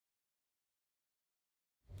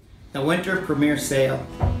The Winter Premier Sale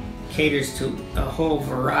caters to a whole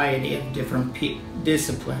variety of different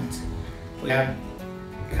disciplines. We have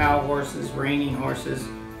cow horses, reining horses,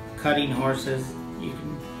 cutting horses. You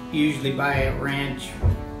can usually buy a ranch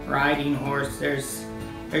riding horse. There's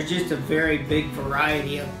just a very big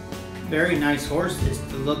variety of very nice horses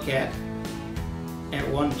to look at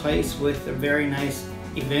one place with a very nice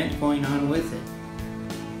event going on with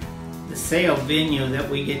it. The sale venue that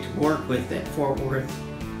we get to work with at Fort Worth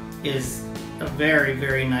is a very,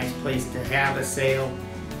 very nice place to have a sale.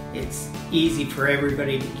 It's easy for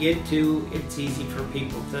everybody to get to. It's easy for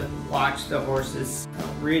people to watch the horses. A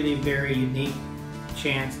really very unique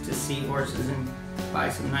chance to see horses and buy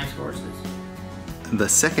some nice horses. The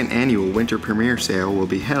second annual Winter Premier Sale will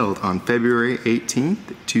be held on February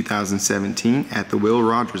 18th, 2017 at the Will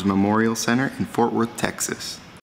Rogers Memorial Center in Fort Worth, Texas.